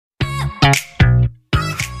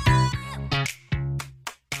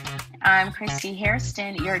I'm Christy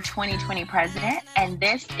Hairston, your 2020 president, and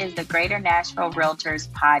this is the Greater Nashville Realtors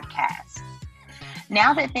podcast.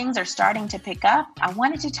 Now that things are starting to pick up, I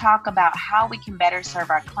wanted to talk about how we can better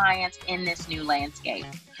serve our clients in this new landscape.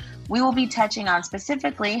 We will be touching on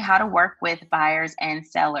specifically how to work with buyers and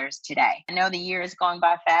sellers today. I know the year is going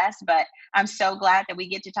by fast, but I'm so glad that we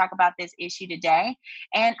get to talk about this issue today.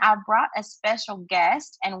 And I brought a special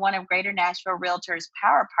guest and one of Greater Nashville Realtors'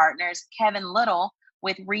 power partners, Kevin Little,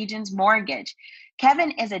 with Regions Mortgage. Kevin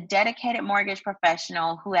is a dedicated mortgage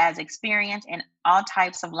professional who has experience in all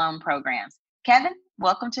types of loan programs. Kevin,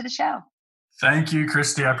 welcome to the show. Thank you,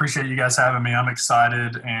 Christy. I appreciate you guys having me. I'm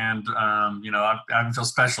excited, and I feel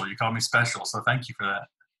special. You call me special, so thank you for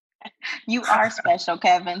that. You are special,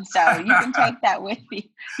 Kevin. So you can take that with you.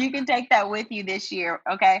 You can take that with you this year,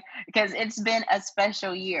 okay? Because it's been a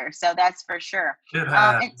special year, so that's for sure. It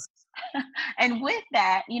has. And with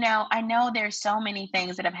that, I know there's so many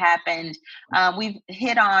things that have happened. We've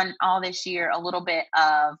hit on all this year a little bit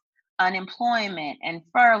of unemployment and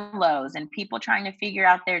furloughs and people trying to figure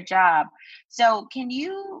out their job. So can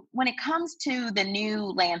you, when it comes to the new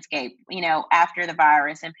landscape, after the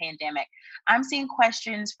virus and pandemic, I'm seeing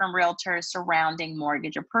questions from realtors surrounding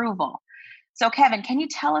mortgage approval. So Kevin, can you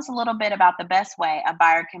tell us a little bit about the best way a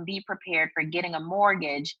buyer can be prepared for getting a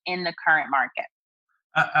mortgage in the current market?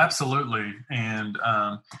 Absolutely. And,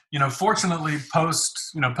 fortunately,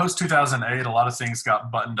 post 2008, a lot of things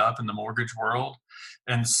got buttoned up in the mortgage world.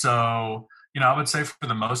 And so, I would say for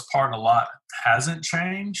the most part, a lot hasn't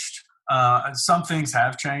changed. Some things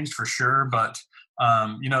have changed for sure, but,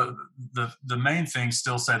 the main things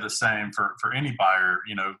still say the same for any buyer.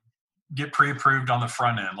 Get pre-approved on the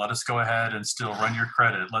front end. Let us go ahead and still run your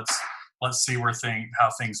credit. Let's see how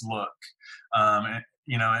things look.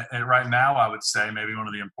 And right now, I would say maybe one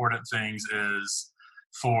of the important things is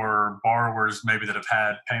for borrowers maybe that have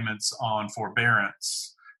had payments on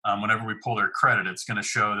forbearance. Whenever we pull their credit, it's going to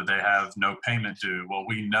show that they have no payment due. Well,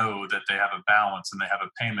 we know that they have a balance and they have a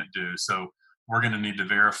payment due. So we're going to need to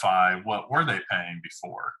verify what were they paying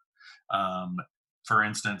before. For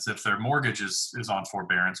instance, if their mortgage is on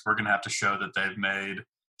forbearance, we're going to have to show that they've made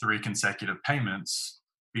 3 consecutive payments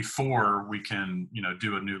before we can,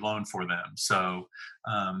 do a new loan for them. So,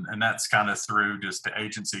 and that's kind of through just the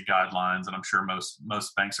agency guidelines, and I'm sure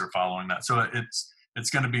most banks are following that. So it's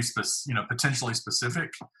going to be potentially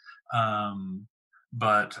specific.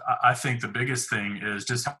 But I think the biggest thing is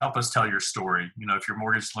just help us tell your story. If your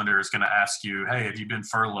mortgage lender is going to ask you, hey, have you been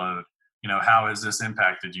furloughed? How has this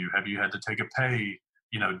impacted you? Have you had to take a pay,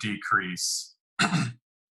 decrease? I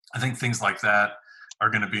think things like that are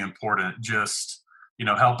going to be important. Just,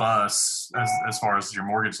 help us as far as your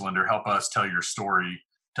mortgage lender, help us tell your story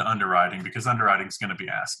to underwriting, because underwriting is going to be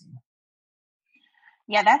asking.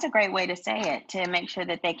 Yeah, that's a great way to say it, to make sure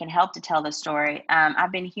that they can help to tell the story.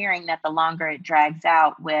 I've been hearing that the longer it drags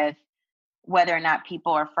out with whether or not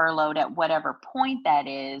people are furloughed at whatever point that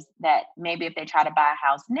is, that maybe if they try to buy a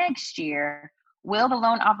house next year, will the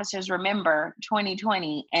loan officers remember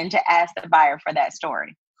 2020 and to ask the buyer for that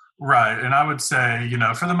story? Right. And I would say,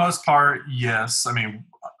 for the most part, yes. I mean,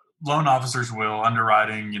 loan officers will,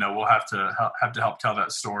 underwriting, we'll have to help tell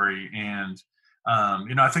that story. And,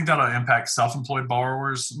 I think that'll impact self-employed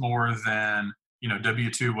borrowers more than,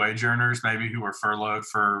 W-2 wage earners, maybe who are furloughed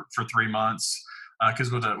for 3 months.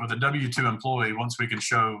 Because with a W-2 employee, once we can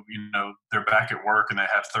show, they're back at work and they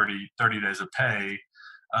have 30 days of pay,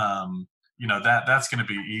 that's going to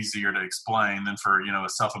be easier to explain than for, a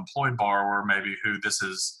self-employed borrower, maybe who this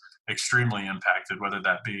is extremely impacted, whether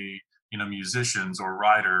that be, musicians or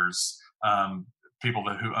writers, people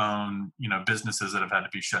who own, businesses that have had to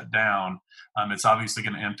be shut down. It's obviously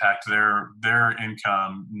going to impact their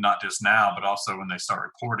income, not just now, but also when they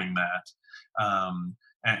start reporting that.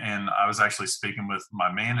 And I was actually speaking with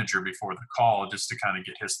my manager before the call just to kind of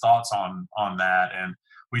get his thoughts on that. And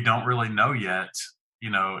we don't really know yet,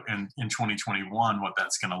 in 2021, what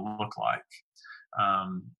that's going to look like.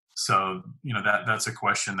 So, that's a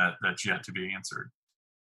question that's yet to be answered.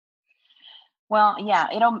 Well, yeah,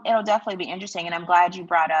 it'll definitely be interesting. And I'm glad you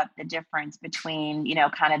brought up the difference between,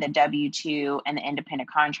 kind of the W-2 and the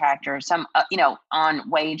independent contractor, some, on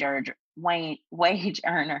wage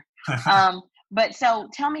earner. But so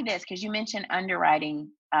tell me this, because you mentioned underwriting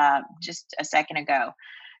just a second ago.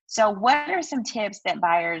 So what are some tips that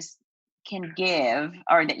buyers can give,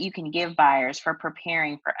 or that you can give buyers for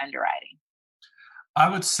preparing for underwriting? I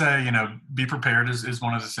would say, be prepared is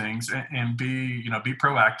one of the things, and be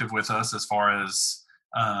proactive with us as far as,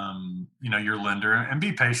 your lender, and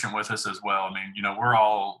be patient with us as well. I mean,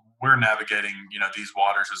 we're navigating, these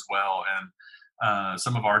waters as well. And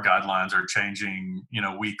some of our guidelines are changing,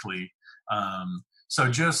 weekly. So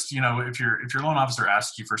just, if your loan officer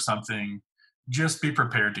asks you for something, just be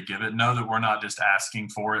prepared to give it. Know that we're not just asking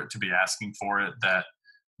for it to be asking for it, that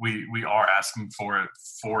we are asking for it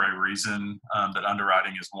for a reason, that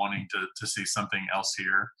underwriting is wanting to see something else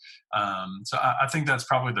here. So I think that's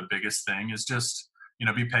probably the biggest thing is just,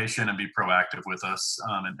 be patient and be proactive with us,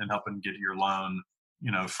 and helping get your loan,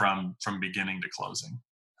 from beginning to closing.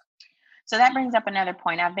 So that brings up another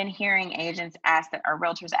point. I've been hearing agents or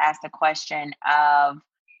realtors ask the question of,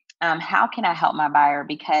 how can I help my buyer?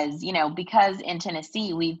 Because, because in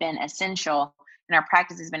Tennessee, we've been essential and our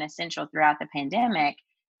practice has been essential throughout the pandemic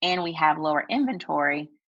and we have lower inventory,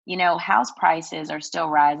 house prices are still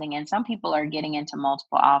rising and some people are getting into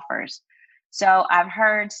multiple offers. So I've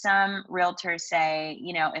heard some realtors say,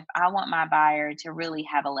 if I want my buyer to really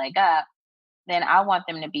have a leg up, then I want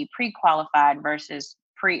them to be pre-qualified versus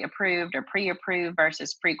pre-approved or pre-approved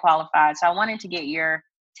versus pre-qualified. So I wanted to get your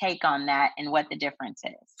take on that and what the difference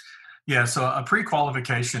is. Yeah, so a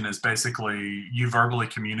pre-qualification is basically you verbally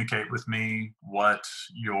communicate with me what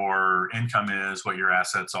your income is, what your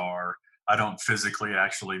assets are. I don't physically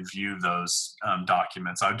actually view those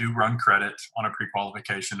documents. I do run credit on a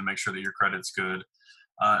pre-qualification to make sure that your credit's good.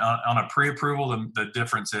 On a pre-approval, the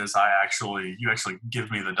difference is you actually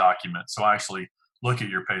give me the document. So I actually look at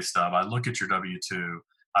your pay stub. I look at your W-2.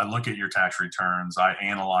 I look at your tax returns. I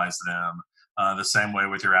analyze them. The same way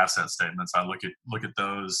with your asset statements. I look at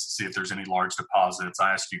those, see if there's any large deposits.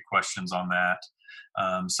 I ask you questions on that.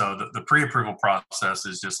 So the pre-approval process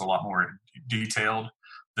is just a lot more detailed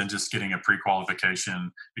than just getting a pre-qualification.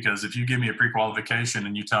 Because if you give me a pre-qualification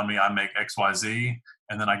and you tell me I make XYZ,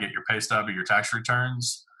 and then I get your pay stub or your tax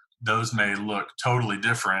returns, those may look totally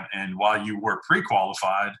different. And while you were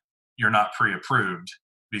pre-qualified, you're not pre-approved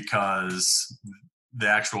because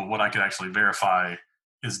what I could actually verify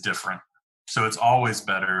is different. So it's always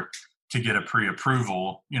better to get a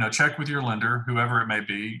pre-approval, check with your lender, whoever it may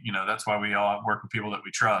be. That's why we all work with people that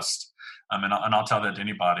we trust. And I'll tell that to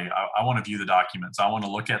anybody. I want to view the documents. I want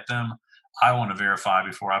to look at them. I want to verify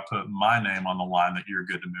before I put my name on the line that you're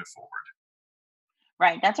good to move forward.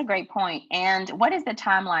 Right. That's a great point. And what is the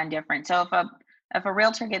timeline difference? So if a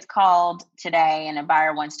realtor gets called today and a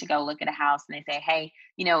buyer wants to go look at a house and they say, hey,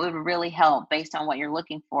 it would really help based on what you're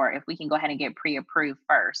looking for if we can go ahead and get pre-approved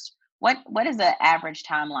first. What is the average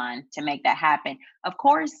timeline to make that happen? Of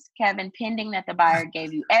course, Kevin, pending that the buyer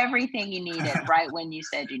gave you everything you needed right when you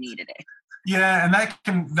said you needed it. Yeah, and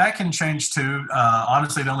that can change too.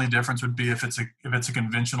 Honestly, the only difference would be if it's a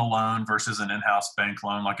conventional loan versus an in-house bank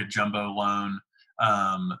loan, like a jumbo loan.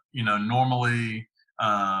 Normally,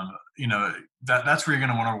 that's where you're going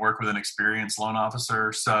to want to work with an experienced loan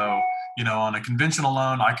officer. So, on a conventional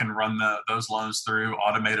loan, I can run those loans through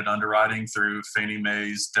automated underwriting through Fannie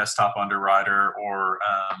Mae's desktop underwriter or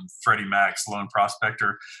Freddie Mac's loan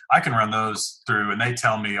prospector. I can run those through, and they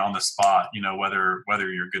tell me on the spot, whether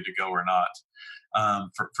you're good to go or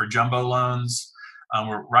not. For jumbo loans,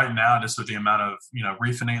 we're right now just with the amount of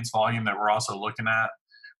refinance volume that we're also looking at.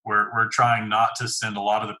 We're trying not to send a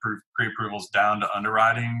lot of the pre-approvals down to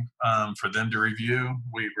underwriting for them to review.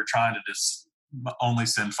 We're trying to just only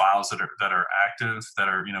send files that are active, that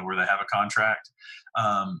are where they have a contract.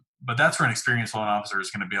 But that's where an experienced loan officer is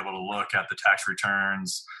going to be able to look at the tax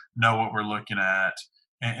returns, know what we're looking at,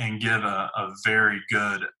 and give a very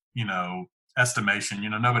good estimation.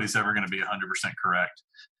 Nobody's ever going to be 100% correct,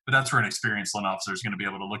 but that's where an experienced loan officer is going to be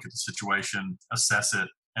able to look at the situation, assess it,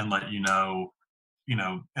 and let you know,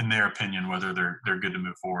 in their opinion, whether they're good to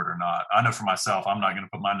move forward or not. I know for myself, I'm not going to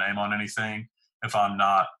put my name on anything if I'm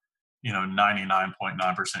not,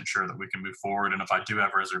 99.9% sure that we can move forward. And if I do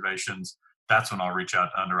have reservations, that's when I'll reach out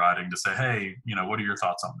to underwriting to say, hey, what are your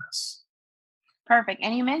thoughts on this? Perfect.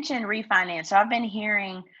 And you mentioned refinance. So I've been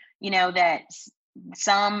hearing, that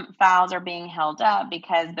some files are being held up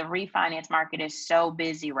because the refinance market is so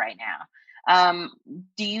busy right now.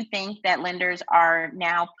 Do you think that lenders are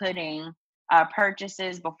now putting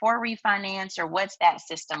purchases before refinance, or what's that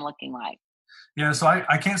system looking like? Yeah, so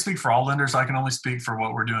I can't speak for all lenders. I can only speak for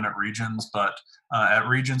what we're doing at Regions. But at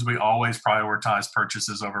Regions, we always prioritize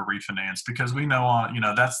purchases over refinance because we know,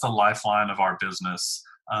 that's the lifeline of our business.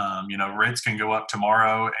 Rates can go up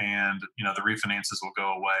tomorrow, and the refinances will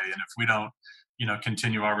go away. And if we don't,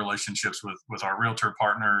 continue our relationships with our realtor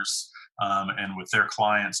partners and with their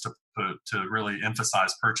clients to really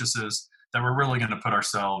emphasize purchases, that we're really going to put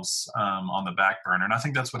ourselves on the back burner. And I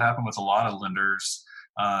think that's what happened with a lot of lenders.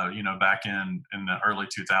 Back in the early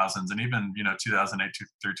 2000s and even, 2008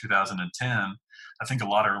 through 2010, I think a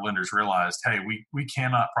lot of lenders realized, hey, we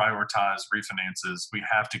cannot prioritize refinances. We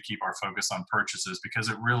have to keep our focus on purchases because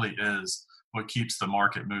it really is what keeps the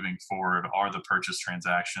market moving forward are the purchase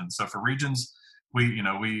transactions. So for Regions,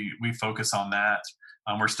 we focus on that.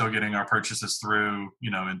 We're still getting our purchases through,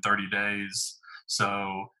 in 30 days.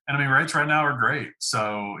 So, and I mean, rates right now are great.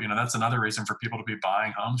 So, that's another reason for people to be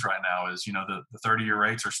buying homes right now is, the 30-year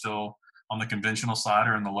rates are still on the conventional side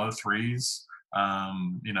or in the low threes.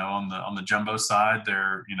 On the jumbo side,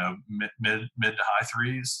 they're, mid to high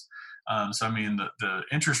threes. So, I mean, the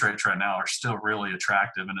interest rates right now are still really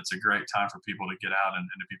attractive, and it's a great time for people to get out and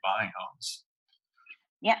to be buying homes.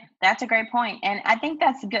 Yeah, that's a great point. And I think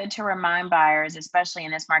that's good to remind buyers, especially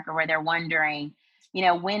in this market where they're wondering,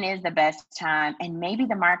 when is the best time? And maybe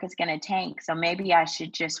the market's going to tank. So maybe I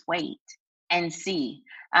should just wait and see.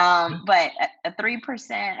 But a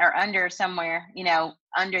 3% or under somewhere,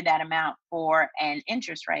 under that amount for an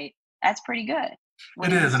interest rate, that's pretty good.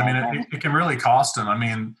 It is. And I mean, it can really cost them. I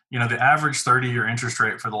mean, the average 30-year interest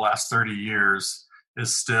rate for the last 30 years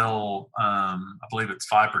is still, I believe it's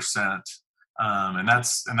 5%. And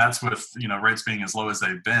that's with, rates being as low as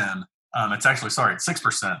they've been. It's actually,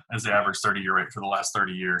 6% is the average 30-year rate for the last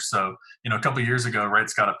 30 years. So, a couple of years ago,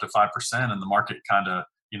 rates got up to 5% and the market kind of,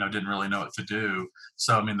 didn't really know what to do.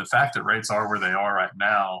 So, I mean, the fact that rates are where they are right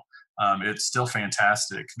now, it's still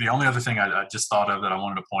fantastic. The only other thing I just thought of that I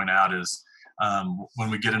wanted to point out is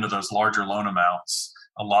when we get into those larger loan amounts,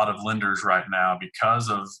 a lot of lenders right now, because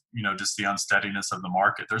of, just the unsteadiness of the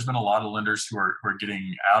market, there's been a lot of lenders who are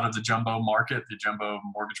getting out of the jumbo market, the jumbo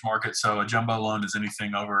mortgage market. So a jumbo loan is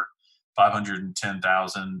anything over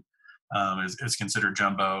 $510,000 is considered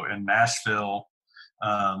jumbo. In Nashville,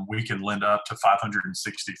 we can lend up to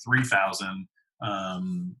 $563,000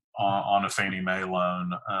 on a Fannie Mae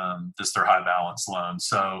loan, just their high balance loan.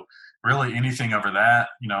 So really anything over that,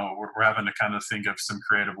 we're having to kind of think of some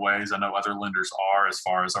creative ways. I know other lenders are, as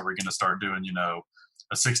far as, are we going to start doing,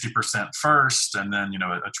 a 60% first and then,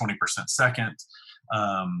 a 20% second,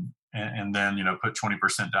 and then, put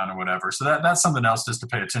 20% down or whatever. So that's something else just to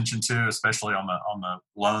pay attention to, especially on the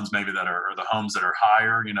loans maybe that are, or the homes that are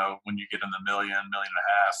higher, when you get in the million and a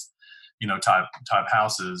half, type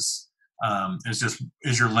houses,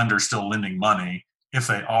 is your lender still lending money? If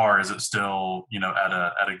they are, is it still, at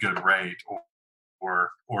a good rate or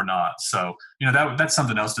not? So, that's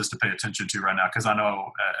something else just to pay attention to right now. Cause I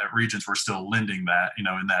know at Regions, we're still lending that, in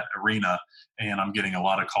that arena. And I'm getting a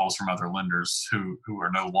lot of calls from other lenders who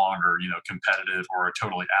are no longer, competitive or are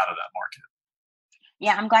totally out of that market.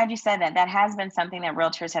 Yeah, I'm glad you said that. That has been something that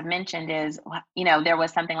realtors have mentioned is, there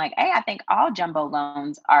was something like, hey, I think all jumbo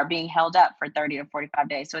loans are being held up for 30 to 45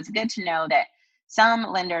 days. So it's good to know that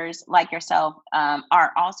some lenders like yourself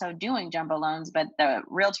are also doing jumbo loans, but the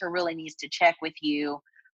realtor really needs to check with you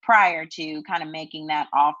prior to kind of making that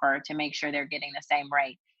offer to make sure they're getting the same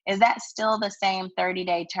rate. Is that still the same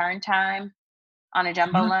 30-day turn time on a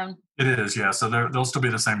jumbo loan? It is, yeah. So there'll still be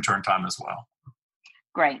the same turn time as well.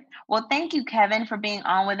 Great. Well, thank you, Kevin, for being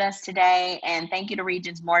on with us today. And thank you to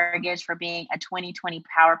Regions Mortgage for being a 2020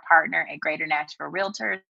 Power Partner at Greater Nashville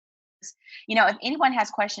Realtors. If anyone has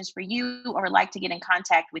questions for you or would like to get in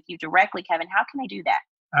contact with you directly, Kevin, how can they do that?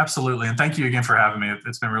 Absolutely. And thank you again for having me.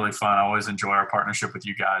 It's been really fun. I always enjoy our partnership with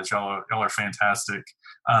you guys. Y'all are fantastic.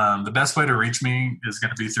 The best way to reach me is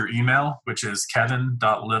going to be through email, which is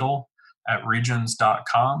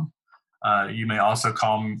kevin.little@regions.com. You may also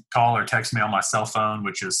call or text me on my cell phone,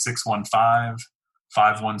 which is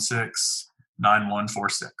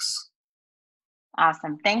 615-516-9146.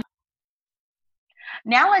 Awesome. Thanks.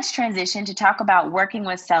 Now let's transition to talk about working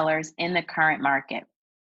with sellers in the current market.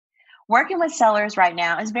 Working with sellers right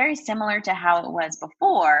now is very similar to how it was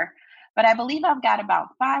before, but I believe I've got about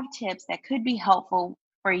 5 tips that could be helpful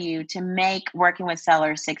for you to make working with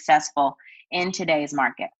sellers successful in today's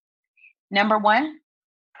market. Number 1,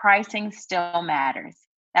 pricing still matters.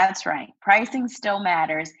 That's right. Pricing still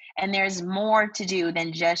matters, and there's more to do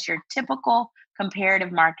than just your typical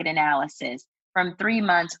comparative market analysis from 3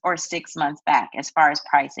 months or 6 months back as far as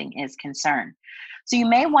pricing is concerned. So you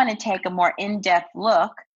may want to take a more in-depth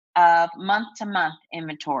look of month-to-month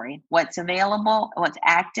inventory, what's available, what's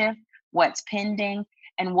active, what's pending,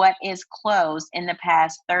 and what is closed in the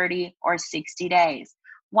past 30 or 60 days.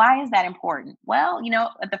 Why is that important? Well,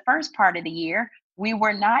 at the first part of the year, we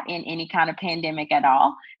were not in any kind of pandemic at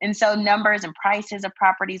all. And so numbers and prices of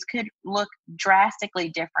properties could look drastically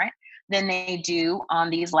different than they do on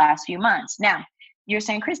these last few months. Now, you're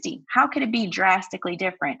saying, Christy, how could it be drastically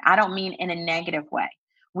different? I don't mean in a negative way.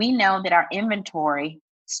 We know that our inventory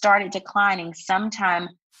started declining sometime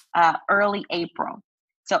early April.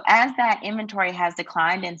 So as that inventory has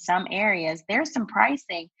declined in some areas, there's some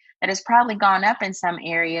pricing that has probably gone up in some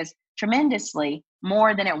areas tremendously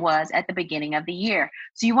more than it was at the beginning of the year.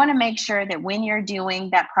 So you want to make sure that when you're doing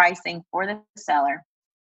that pricing for the seller,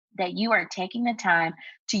 that you are taking the time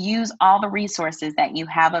to use all the resources that you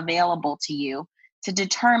have available to you to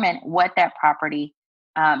determine what that property,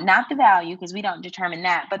 not the value, because we don't determine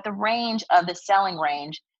that, but the range of the selling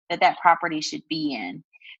range that that property should be in.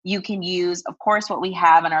 You can use, of course, what we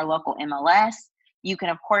have in our local MLS. You can,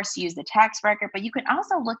 of course, use the tax record, but you can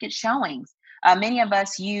also look at showings. Many of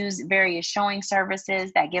us use various showing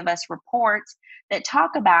services that give us reports that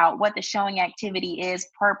talk about what the showing activity is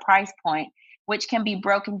per price point, which can be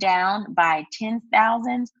broken down by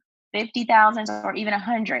 10,000, 50,000, or even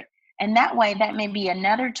 100. And that way, that may be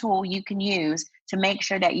another tool you can use to make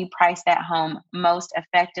sure that you price that home most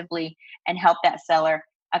effectively and help that seller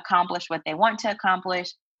accomplish what they want to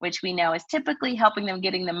accomplish, which we know is typically helping them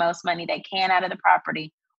getting the most money they can out of the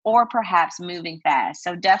property, or perhaps moving fast.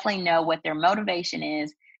 So definitely know what their motivation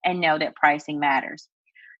is and know that pricing matters.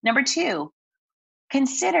 Number two,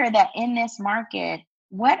 consider that in this market,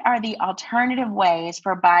 what are the alternative ways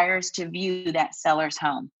for buyers to view that seller's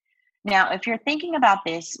home? Now, if you're thinking about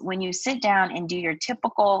this, when you sit down and do your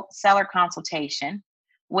typical seller consultation,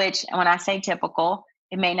 which when I say typical,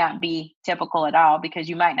 it may not be typical at all because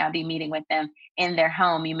you might not be meeting with them in their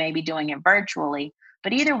home. You may be doing it virtually.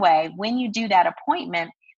 But either way, when you do that appointment,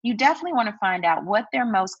 you definitely want to find out what they're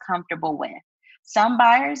most comfortable with. Some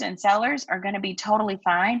buyers and sellers are going to be totally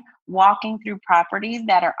fine walking through properties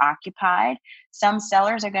that are occupied. Some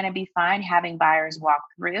sellers are going to be fine having buyers walk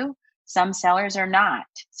through. Some sellers are not.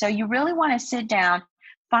 So you really want to sit down,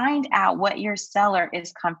 find out what your seller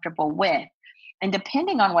is comfortable with. And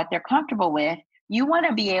depending on what they're comfortable with, you want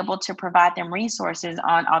to be able to provide them resources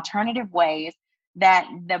on alternative ways that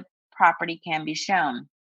the property can be shown.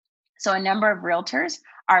 So a number of realtors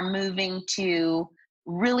are moving to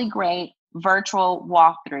really great virtual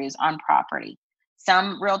walkthroughs on property.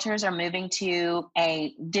 Some realtors are moving to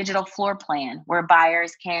a digital floor plan where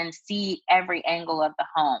buyers can see every angle of the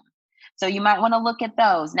home. So you might want to look at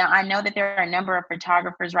those. Now, I know that there are a number of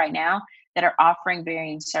photographers right now that are offering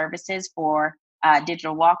varying services for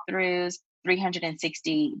digital walkthroughs,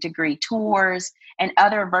 360-degree tours, and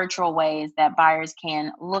other virtual ways that buyers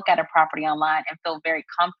can look at a property online and feel very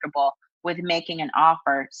comfortable with making an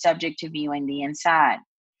offer subject to viewing the inside.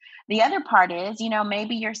 The other part is,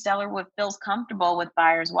 maybe your seller feels comfortable with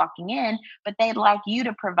buyers walking in, but they'd like you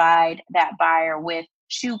to provide that buyer with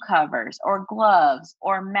shoe covers or gloves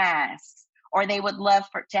or masks, or they would love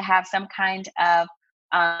to have some kind of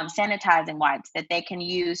sanitizing wipes that they can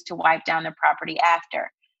use to wipe down the property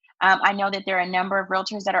after. I know that there are a number of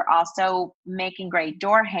realtors that are also making great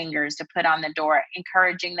door hangers to put on the door,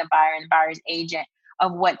 encouraging the buyer and buyer's agent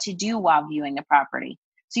of what to do while viewing the property.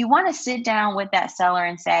 So you want to sit down with that seller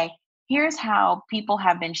and say, here's how people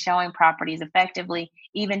have been showing properties effectively,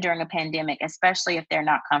 even during a pandemic, especially if they're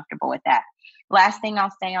not comfortable with that. Last thing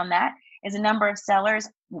I'll say on that is a number of sellers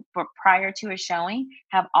prior to a showing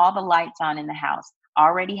have all the lights on in the house,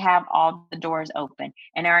 already have all the doors open,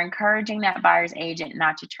 and are encouraging that buyer's agent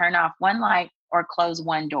not to turn off one light or close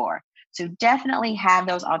one door. So definitely have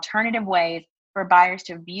those alternative ways for buyers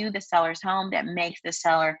to view the seller's home that makes the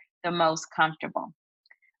seller the most comfortable.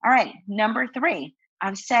 All right, number three,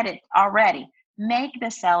 I've said it already. Make the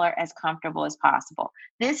seller as comfortable as possible.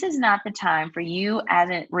 This is not the time for you as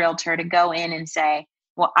a realtor to go in and say,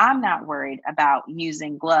 well, I'm not worried about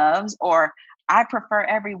using gloves, or I prefer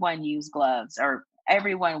everyone use gloves, or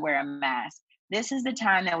everyone wear a mask. This is the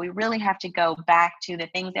time that we really have to go back to the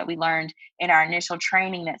things that we learned in our initial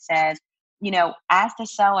training that says, ask the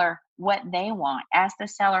seller what they want. Ask the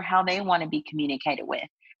seller how they want to be communicated with.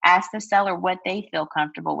 Ask the seller what they feel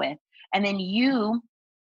comfortable with. And then you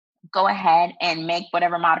go ahead and make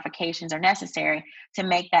whatever modifications are necessary to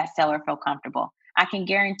make that seller feel comfortable. I can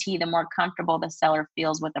guarantee the more comfortable the seller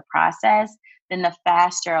feels with the process, then the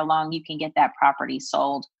faster along you can get that property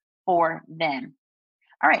sold for them.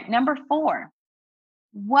 All right, number four,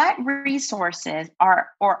 what resources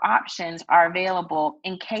or options are available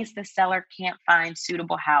in case the seller can't find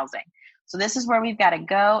suitable housing? So this is where we've got to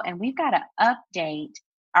go, and we've got to update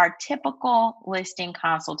our typical listing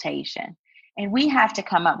consultation. And we have to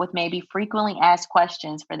come up with maybe frequently asked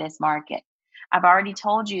questions for this market. I've already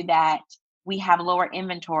told you that we have lower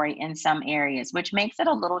inventory in some areas, which makes it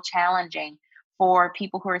a little challenging for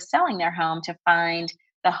people who are selling their home to find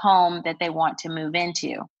the home that they want to move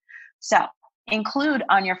into. So include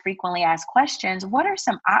on your frequently asked questions, what are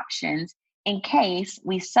some options in case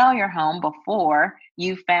we sell your home before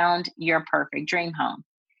you found your perfect dream home?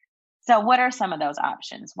 So what are some of those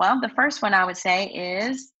options? Well, the first one I would say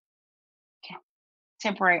is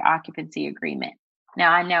temporary occupancy agreement.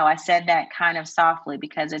 Now, I know I said that kind of softly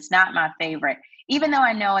because it's not my favorite, even though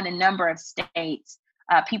I know in a number of states,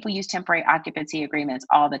 people use temporary occupancy agreements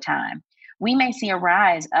all the time. We may see a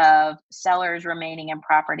rise of sellers remaining in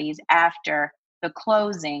properties after the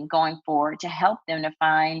closing going forward to help them to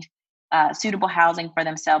find suitable housing for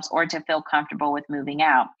themselves or to feel comfortable with moving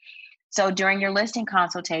out. So during your listing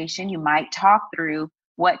consultation, you might talk through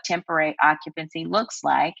what temporary occupancy looks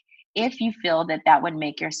like if you feel that that would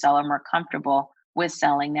make your seller more comfortable with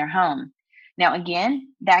selling their home. Now, again,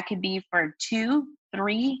 that could be for 2,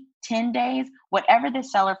 3, 10 days, whatever the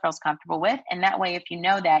seller feels comfortable with. And that way, if you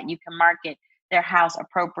know that, you can market their house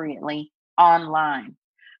appropriately online.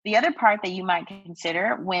 The other part that you might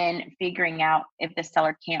consider when figuring out if the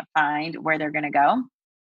seller can't find where they're going to go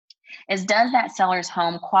is, does that seller's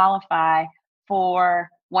home qualify for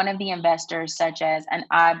one of the investors, such as an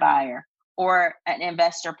iBuyer or an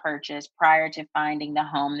investor purchase prior to finding the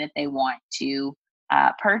home that they want to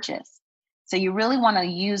purchase? So you really want to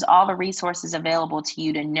use all the resources available to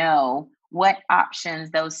you to know what options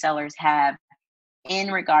those sellers have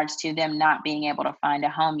in regards to them not being able to find a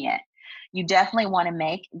home yet. You definitely want to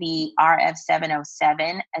make the RF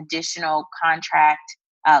 707 additional contract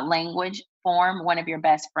language form one of your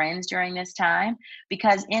best friends during this time,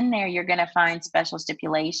 because in there you're going to find special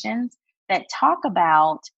stipulations that talk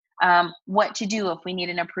about what to do if we need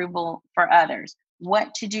an approval for others,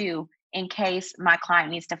 what to do in case my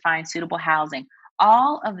client needs to find suitable housing.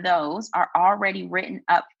 All of those are already written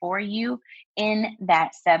up for you in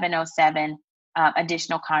that 707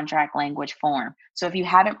 additional contract language form. So if you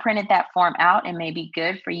haven't printed that form out, it may be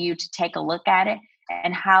good for you to take a look at it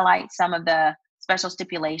and highlight some of the special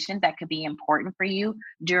stipulations that could be important for you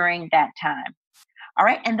during that time. All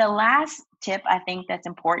right. And the last tip I think that's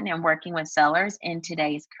important in working with sellers in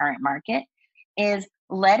today's current market is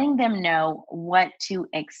letting them know what to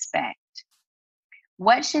expect.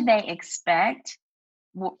 What should they expect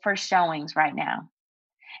for showings right now?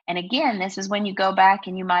 And again, this is when you go back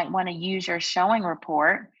and you might want to use your showing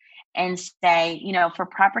report and say, you know, for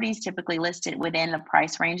properties typically listed within the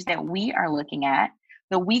price range that we are looking at,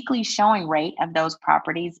 the weekly showing rate of those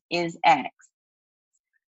properties is X.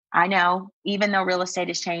 I know, even though real estate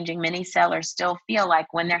is changing, many sellers still feel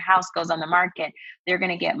like when their house goes on the market, they're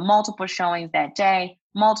going to get multiple showings that day,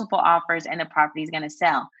 multiple offers, and the property is going to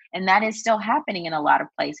sell. And that is still happening in a lot of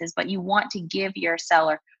places, but you want to give your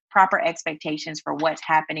seller proper expectations for what's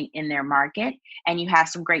happening in their market, and you have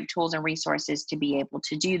some great tools and resources to be able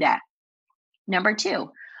to do that. Number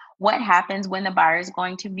 2, what happens when the buyer is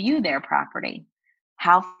going to view their property?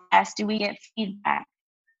 How fast do we get feedback?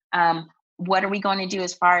 What are we going to do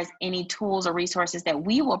as far as any tools or resources that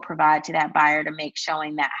we will provide to that buyer to make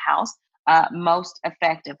showing that house most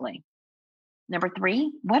effectively? Number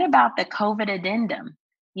 3, what about the COVID addendum?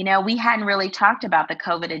 You know, we hadn't really talked about the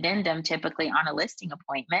COVID addendum typically on a listing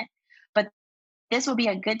appointment, but this will be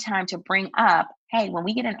a good time to bring up, hey, when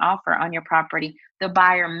we get an offer on your property, the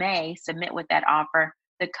buyer may submit with that offer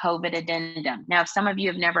the COVID addendum. Now, if some of you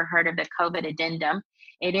have never heard of the COVID addendum,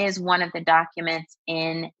 it is one of the documents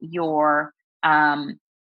in your,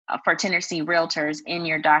 for Tennessee Realtors, in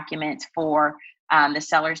your documents for the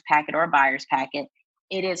seller's packet or buyer's packet.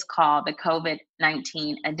 It is called the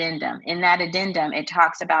COVID-19 addendum. In that addendum, it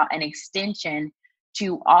talks about an extension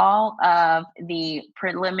to all of the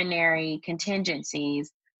preliminary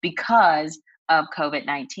contingencies because of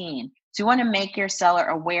COVID-19. So you want to make your seller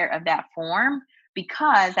aware of that form,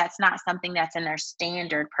 because that's not something that's in their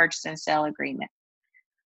standard purchase and sale agreement.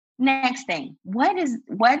 Next thing,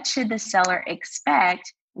 what should the seller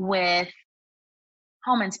expect with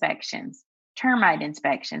home inspections, termite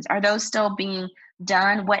inspections? Are those still being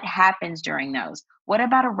done? What happens during those? What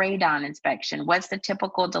about a radon inspection? What's the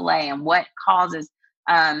typical delay, and what causes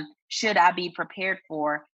should I be prepared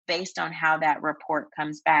for based on how that report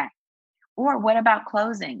comes back? Or what about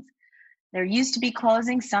closings? There used to be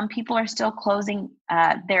closings. Some people are still closing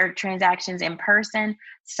their transactions in person.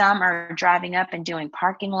 Some are driving up and doing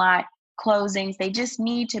parking lot closings. They just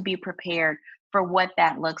need to be prepared for what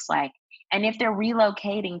that looks like. And if they're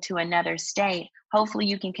relocating to another state, hopefully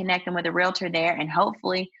you can connect them with a realtor there, and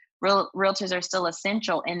hopefully realtors are still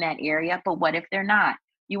essential in that area. But what if they're not?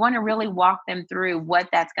 You want to really walk them through what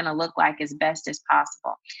that's going to look like as best as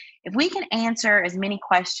possible. If we can answer as many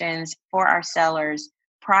questions for our sellers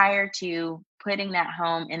prior to putting that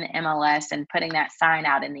home in the MLS and putting that sign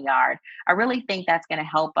out in the yard, I really think that's going to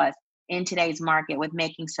help us in today's market with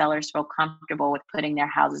making sellers feel comfortable with putting their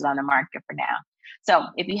houses on the market for now. So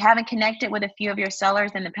if you haven't connected with a few of your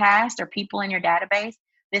sellers in the past or people in your database,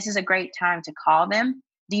 this is a great time to call them,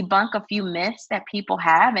 debunk a few myths that people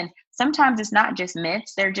have. And sometimes it's not just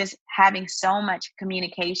myths, they're just having so much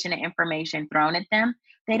communication and information thrown at them,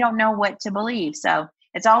 they don't know what to believe. So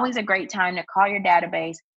it's always a great time to call your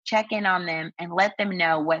database, check in on them, and let them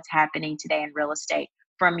know what's happening today in real estate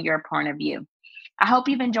from your point of view. I hope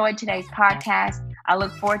you've enjoyed today's podcast. I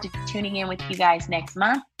look forward to tuning in with you guys next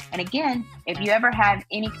month. And again, if you ever have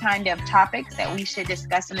any kind of topics that we should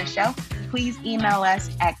discuss in the show, please email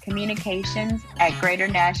us at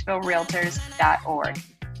communications@greaternashvillerealtors.org.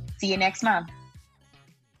 See you next month.